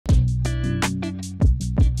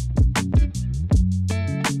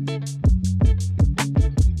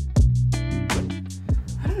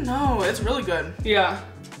it's really good. Yeah.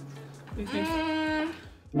 What do you think?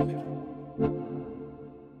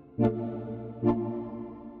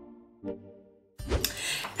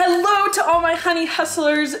 Hello to all my honey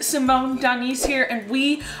hustlers, SamoneDoniece here, and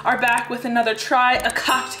we are back with another try a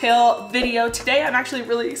cocktail video. Today I'm actually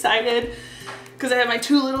really excited because I have my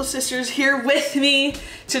two little sisters here with me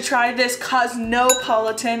to try this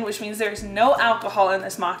Cosmopolitan, which means there's no alcohol in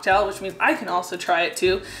this mocktail, which means I can also try it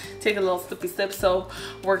too. Take a little sippy sip, so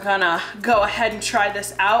we're gonna go ahead and try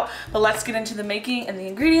this out, but let's get into the making and the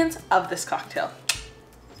ingredients of this cocktail.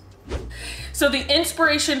 So the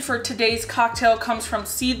inspiration for today's cocktail comes from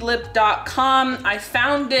Seedlip.com. I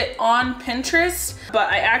found it on Pinterest,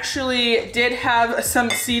 but I actually did have some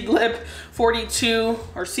Seedlip 42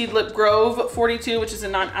 or Seedlip Grove 42, which is a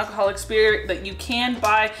non-alcoholic spirit that you can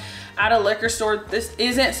buy at a liquor store. This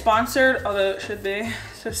isn't sponsored, although it should be.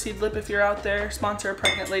 So Seedlip, if you're out there, sponsor a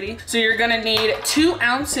pregnant lady. So you're gonna need 2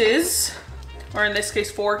 ounces, or in this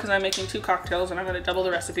case 4, because I'm making 2 cocktails and I'm gonna double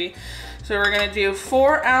the recipe. So we're gonna do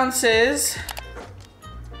 4 ounces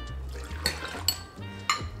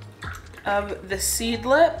of the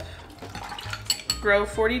Seedlip Grove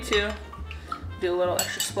 42. Do a little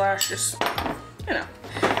extra splash, just, you know.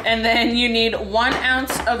 And then you need 1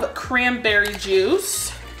 ounce of cranberry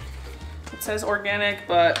juice. It says organic,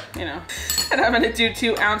 but you know. And I'm gonna do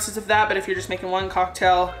 2 ounces of that, but if you're just making 1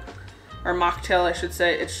 cocktail, or mocktail I should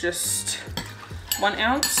say, it's just 1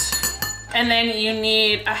 ounce. And then you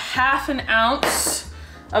need a ½ an ounce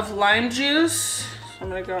of lime juice. So I'm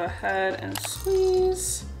gonna go ahead and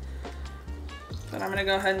squeeze. But I'm gonna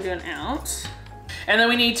go ahead and do 1 ounce. And then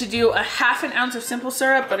we need to do a ½ an ounce of simple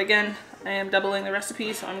syrup, but again, I am doubling the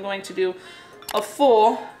recipe, so I'm going to do a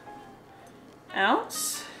full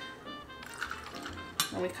ounce.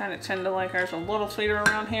 And we kind of tend to like ours a little sweeter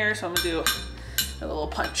around here, so I'm gonna do a little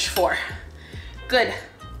punch for good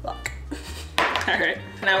luck. All right,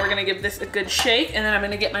 now we're gonna give this a good shake, and then I'm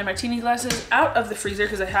gonna get my martini glasses out of the freezer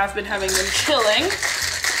because I have been having them chilling.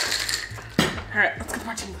 All right, let's get the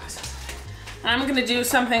martini glasses. I'm gonna do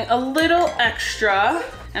something a little extra,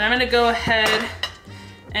 and I'm gonna go ahead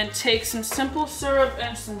and take some simple syrup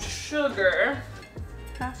and some sugar.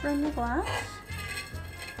 Half in the glass.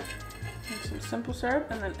 And some simple syrup,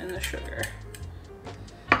 and then in the sugar.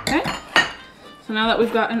 Okay, so now that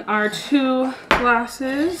we've gotten our 2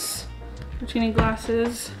 glasses, martini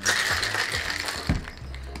glasses,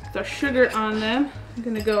 with our sugar on them, I'm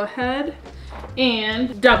gonna go ahead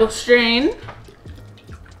and double strain.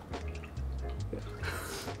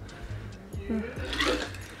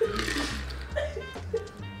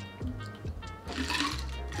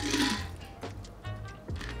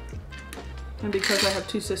 And because I have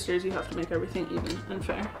 2 sisters, you have to make everything even and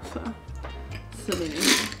fair, so silly me.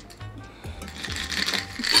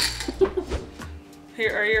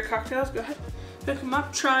 Here are your cocktails, go ahead. Pick them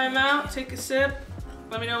up, try them out, take a sip.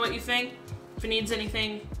 Let me know what you think. If it needs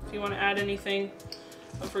anything, if you want to add anything.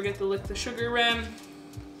 Don't forget to lick the sugar rim.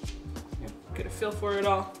 Yeah, get a feel for it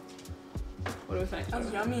all. What do we think? That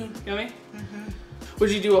was yummy. Yummy? Mm-hmm.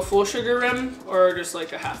 Would you do a full sugar rim or just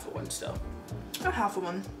like a ½ of one still? A ½ of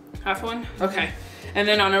one. ½ of one? Okay. And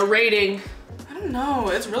then on a rating? I don't know,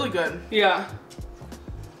 it's really good. Yeah.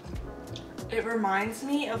 It reminds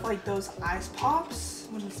me of like those ice pops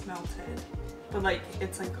when it's melted. But like,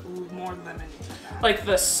 it's like more lemon. Like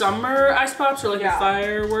the summer ice pops or like the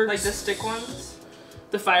fireworks? Like the stick ones?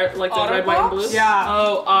 The fire, like Otter the red, pops? white, and blue? Yeah.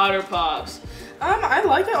 Oh, Otter Pops. I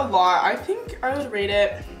like it a lot. I think I would rate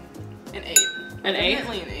it an 8. An 8?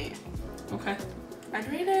 Definitely an 8. Okay.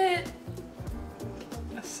 I'd rate it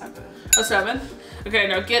a 7. A 7? Okay,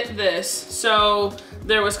 now get this. So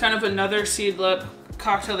there was kind of another Seedlip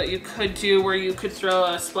cocktail that you could do where you could throw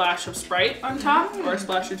a splash of Sprite on top or a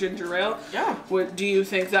splash of ginger ale. Yeah. Do you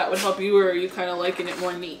think that would help you, or are you kind of liking it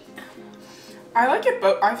more neat? I like it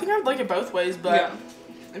both. I think I'd like it both ways, but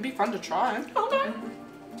it'd be fun to try. Okay.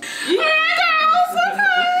 Yeah.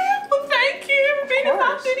 Okay. Well, thank you for being in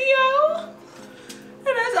my video.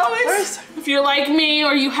 And as always, if you're like me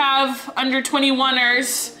or you have under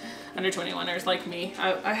 21ers like me,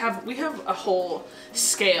 we have a whole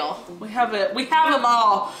scale. We have them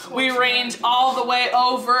all. We range all the way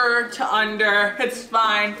over to under. It's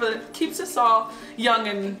fine, but it keeps us all young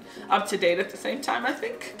and up to date at the same time, I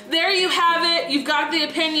think. There you have it. You've got the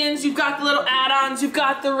opinions, you've got the little add-ons, you've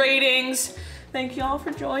got the ratings. Thank you all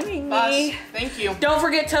for joining me. Thank you. Don't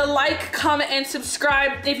forget to like, comment, and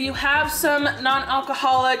subscribe. If you have some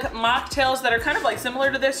non-alcoholic mocktails that are kind of like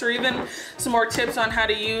similar to this, or even some more tips on how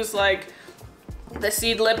to use like the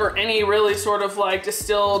Seedlip or any really sort of like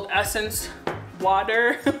distilled essence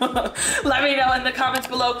water. Let me know in the comments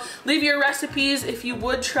below. Leave your recipes if you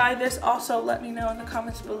would try this. Also, let me know in the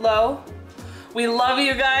comments below. We love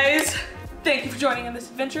you guys. Thank you for joining in this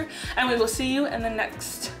adventure, and we will see you in the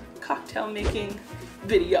next cocktail making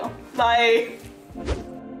video. Bye.